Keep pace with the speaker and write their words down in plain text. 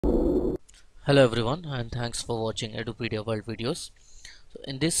Hello everyone, and thanks for watching Edupedia World videos. So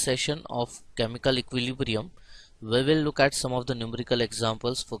in this session of chemical equilibrium, we will look at some of the numerical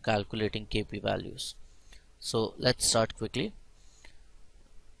examples for calculating Kp values. So let's start quickly.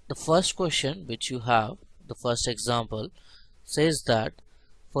 The first question which you have, the first example, says that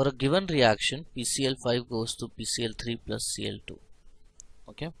for a given reaction PCl5 goes to PCl3 plus Cl2.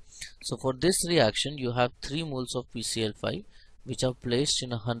 Okay, so for this reaction you have 3 moles of PCl5 which are placed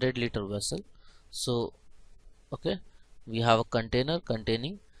in a 100-liter vessel. So okay, we have a container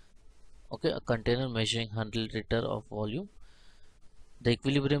containing a container measuring 100 liter of volume. The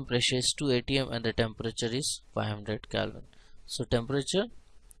equilibrium pressure is 2 atm and the temperature is 500 Kelvin. So temperature,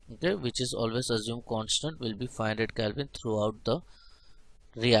 which is always assumed constant, will be 500 Kelvin throughout the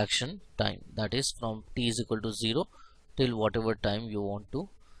reaction time, that is from t is equal to 0 till whatever time you want to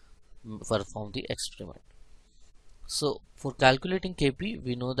perform the experiment. So for calculating Kp,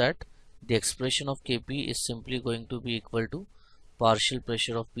 we know that the expression of Kp is simply going to be equal to partial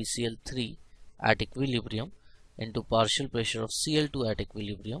pressure of PCl3 at equilibrium into partial pressure of Cl2 at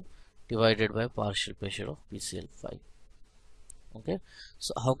equilibrium divided by partial pressure of PCl5. Okay,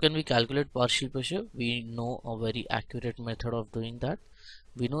 so how can we calculate partial pressure? We know a very accurate method of doing that.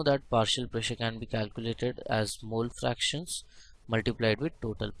 We know that partial pressure can be calculated as mole fractions multiplied with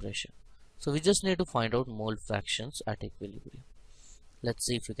total pressure. So we just need to find out mole fractions at equilibrium. Let's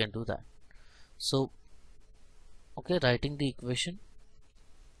see if we can do that. So okay, writing the equation,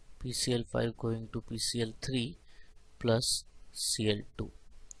 PCl5 going to PCl3 plus Cl2.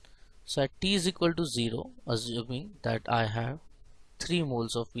 So at t is equal to 0, assuming that I have 3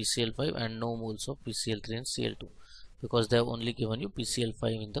 moles of PCl5 and no moles of PCl3 and Cl2, because they have only given you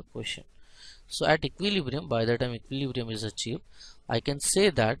PCl5 in the question. So at equilibrium, by the time equilibrium is achieved, I can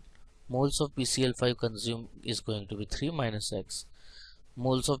say that moles of PCl5 consumed is going to be 3 minus x,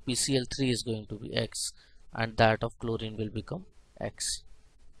 moles of PCl3 is going to be x, and that of chlorine will become x.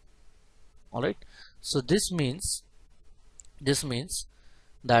 Alright, so this means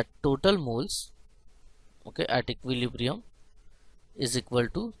that total moles at equilibrium is equal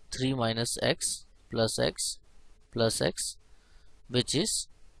to 3 minus x plus x plus x, which is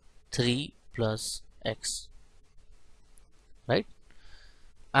 3 plus x, right?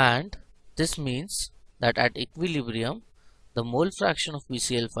 And this means that at equilibrium the mole fraction of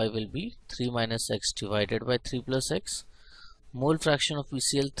PCl5 will be 3 minus x divided by 3 plus x. Mole fraction of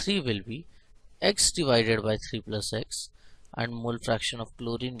PCl3 will be x divided by 3 plus x, and mole fraction of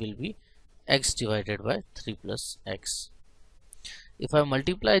chlorine will be x divided by 3 plus x. If I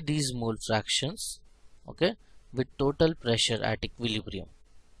multiply these mole fractions with total pressure at equilibrium,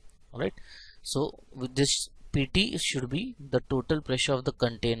 alright, so with this Pt should be the total pressure of the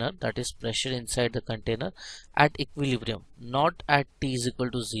container, that is pressure inside the container at equilibrium, not at t is equal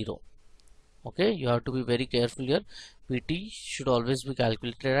to 0. Okay, you have to be very careful here. Pt should always be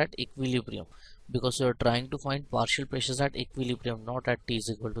calculated at equilibrium, because you are trying to find partial pressures at equilibrium, not at t is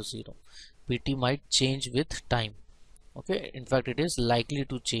equal to 0. Pt might change with time. Okay, in fact it is likely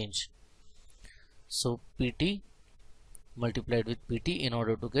to change. So Pt multiplied with Pt in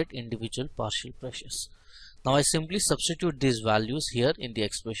order to get individual partial pressures. Now I simply substitute these values here in the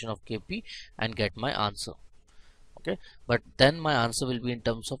expression of Kp and get my answer. Okay, but then my answer will be in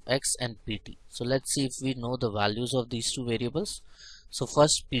terms of x and Pt. So let's see if we know the values of these two variables. So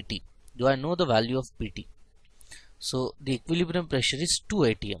first Pt. Do I know the value of Pt? So the equilibrium pressure is 2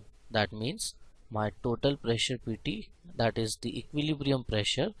 atm. That means my total pressure Pt, that is the equilibrium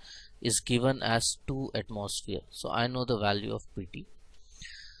pressure, is given as 2 atmosphere. So I know the value of Pt.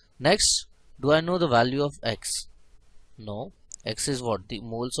 Next, do I know the value of x? No. X is what? The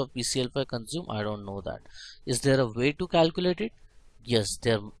moles of PCl5 consumed? I don't know that. Is there a way to calculate it? Yes,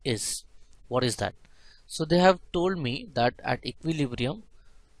 there is. What is that? So they have told me that at equilibrium,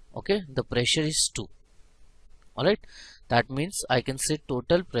 the pressure is 2. Alright, that means I can say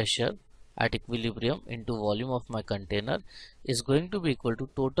total pressure at equilibrium into volume of my container is going to be equal to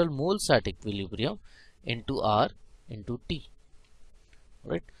total moles at equilibrium into R into T.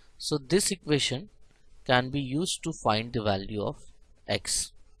 Right, so this equation can be used to find the value of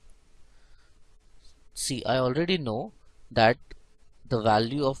x. See, I already know that the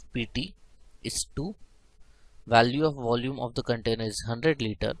value of Pt is 2, value of volume of the container is 100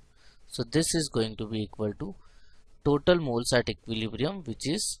 liter. So this is going to be equal to total moles at equilibrium, which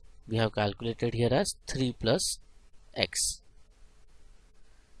is we have calculated here as 3 plus x,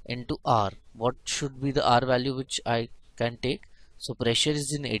 into R. What should be the R value which I can take? So pressure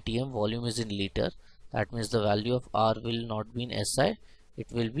is in atm, volume is in liter. That means the value of R will not be in SI, it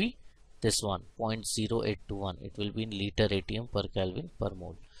will be this one 0.0821, it will be in liter atm per Kelvin per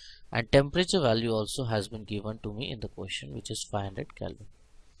mole, and temperature value also has been given to me in the question, which is 500 Kelvin.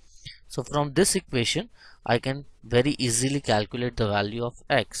 So from this equation I can very easily calculate the value of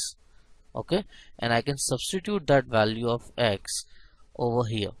x, okay, and I can substitute that value of x over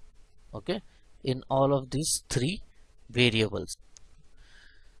here, okay, in all of these three variables,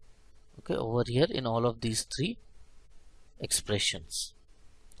 okay, over here in all of these three expressions.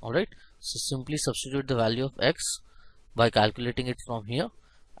 Alright, so simply substitute the value of x by calculating it from here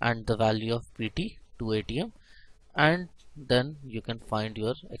and the value of pt to atm, and then you can find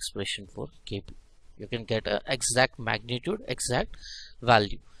your expression for kp. You can get an exact magnitude, exact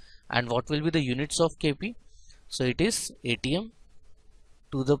value. And what will be the units of kp? So it is atm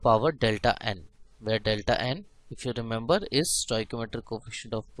to the power delta n, where delta n, if you remember, is stoichiometric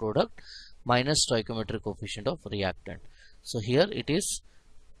coefficient of product minus stoichiometric coefficient of reactant. So here it is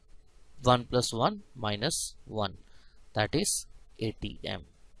 1 plus 1 minus 1, that is atm.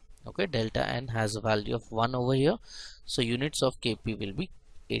 Okay, delta n has a value of 1 over here, so units of kp will be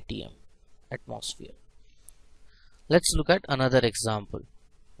atm, atmosphere. Let's look at another example.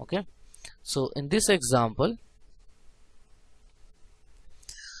 Okay, so in this example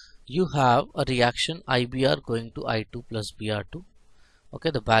you have a reaction IBR going to I2 plus Br2. Okay,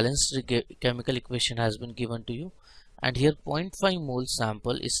 the balanced chemical equation has been given to you, and here 0.5 mole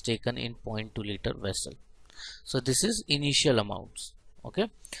sample is taken in 0.2 liter vessel. So this is initial amounts. Okay,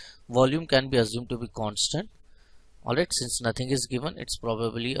 volume can be assumed to be constant. Alright, since nothing is given, it's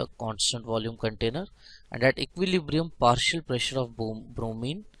probably a constant volume container, and at equilibrium partial pressure of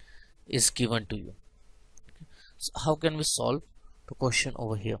bromine is given to you. Okay. So how can we solve the question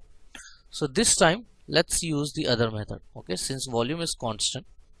over here? So this time let's use the other method. Okay, since volume is constant,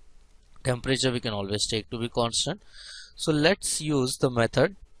 temperature we can always take to be constant. So let's use the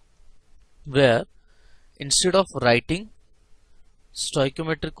method where instead of writing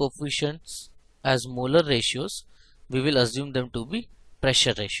stoichiometric coefficients as molar ratios, we will assume them to be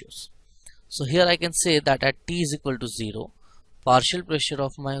pressure ratios. So here I can say that at T is equal to 0, partial pressure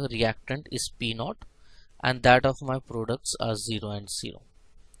of my reactant is P0 and that of my products are 0 and 0.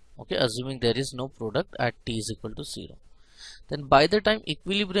 Okay, assuming there is no product at T is equal to 0. Then by the time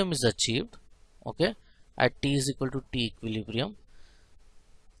equilibrium is achieved, okay, at T is equal to T equilibrium,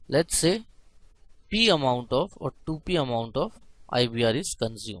 let's say P amount of or 2P amount of IBR is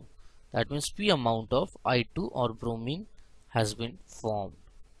consumed. That means P amount of I2 or bromine has been formed.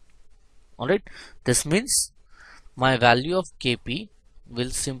 Alright, this means my value of Kp will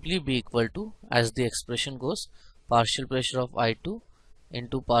simply be equal to, as the expression goes, partial pressure of I2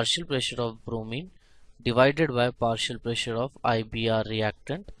 into partial pressure of bromine divided by partial pressure of IBR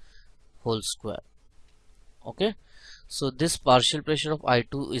reactant whole square. Okay, so this partial pressure of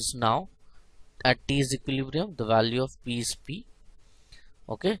I2 is now at T is equilibrium, the value of P is P.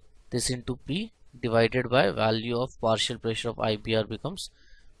 Okay, this into P divided by value of partial pressure of IBR becomes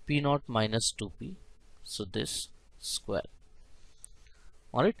P0 minus 2P, so this square.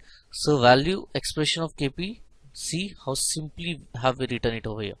 Alright, so value expression of Kp, see how simply have we written it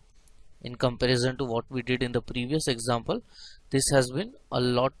over here. In comparison to what we did in the previous example, this has been a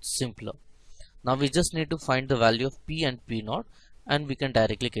lot simpler. Now we just need to find the value of P and P0 and we can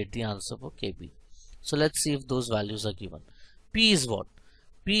directly get the answer for Kp. So let's see if those values are given. P is what?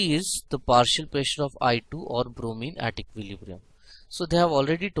 P is the partial pressure of I2 or bromine at equilibrium. So they have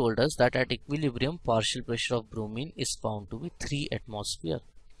already told us that at equilibrium partial pressure of bromine is found to be 3 atmosphere.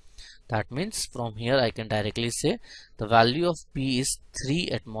 That means from here I can directly say the value of P is 3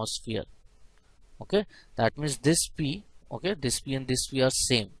 atmosphere. Okay, that means this P, okay, this P and this P are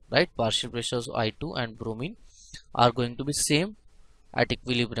same, right? Partial pressures of I2 and bromine are going to be same at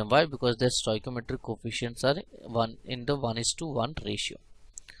equilibrium. Why? Because their stoichiometric coefficients are 1 in the 1:1 ratio.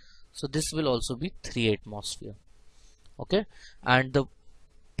 So this will also be 3 atmosphere. Okay, and the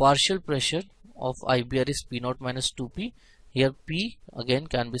partial pressure of IBR is P0 minus 2P. Here P again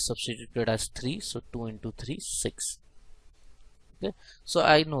can be substituted as 3, so 2 into 3 6. Okay, so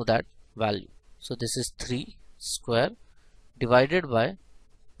I know that value. So this is 3 square divided by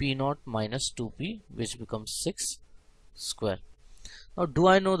P0 minus 2P, which becomes 6 square. Now do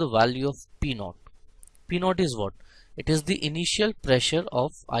I know the value of P0? P0 is what? It is the initial pressure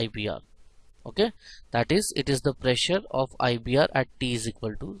of IBR. Okay, that is, it is the pressure of IBR at T is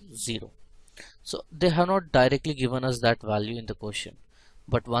equal to 0. So they have not directly given us that value in the question,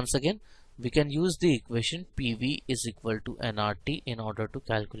 but once again we can use the equation PV is equal to nRT in order to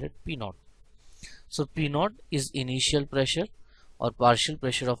calculate P0. So P0 is initial pressure or partial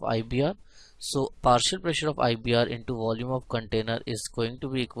pressure of IBR. So partial pressure of IBR into volume of container is going to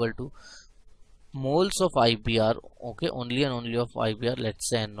be equal to moles of IBR, okay, only and only of IBR, let's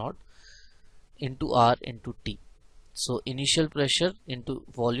say N naught, into R into T. So initial pressure into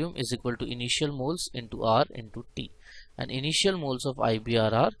volume is equal to initial moles into R into T, and initial moles of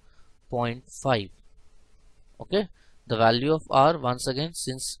IBR are 0.5. okay, the value of R, once again,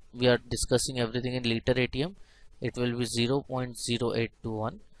 since we are discussing everything in liter ATM, it will be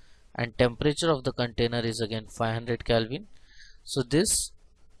 0.0821, and temperature of the container is again 500 Kelvin. So this,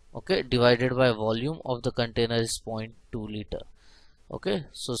 okay, divided by volume of the container is 0.2 liter. Okay,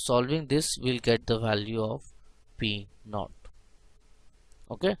 so solving this we'll get the value of P naught.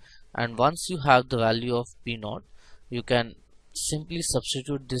 Okay, and once you have the value of P naught, you can simply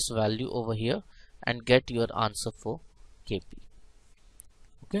substitute this value over here and get your answer for Kp.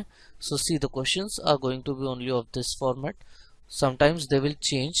 Okay, so see, the questions are going to be only of this format. Sometimes they will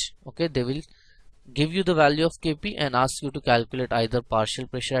change. Okay, they will give you the value of Kp and ask you to calculate either partial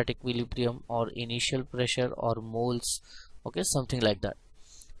pressure at equilibrium or initial pressure or moles, okay, something like that.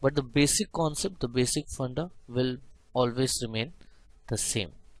 But the basic concept, the basic funda will always remain the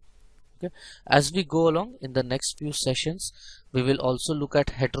same. Okay, as we go along in the next few sessions, we will also look at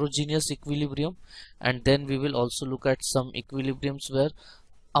heterogeneous equilibrium, and then we will also look at some equilibriums where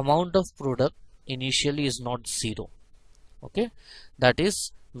amount of product initially is not zero. Okay, that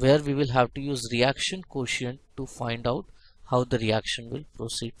is where we will have to use reaction quotient to find out how the reaction will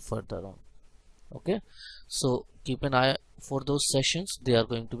proceed further on. Okay, so keep an eye for those sessions, they are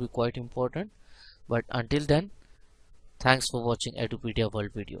going to be quite important. But until then, thanks for watching Edupedia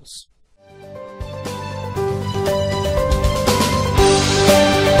World videos.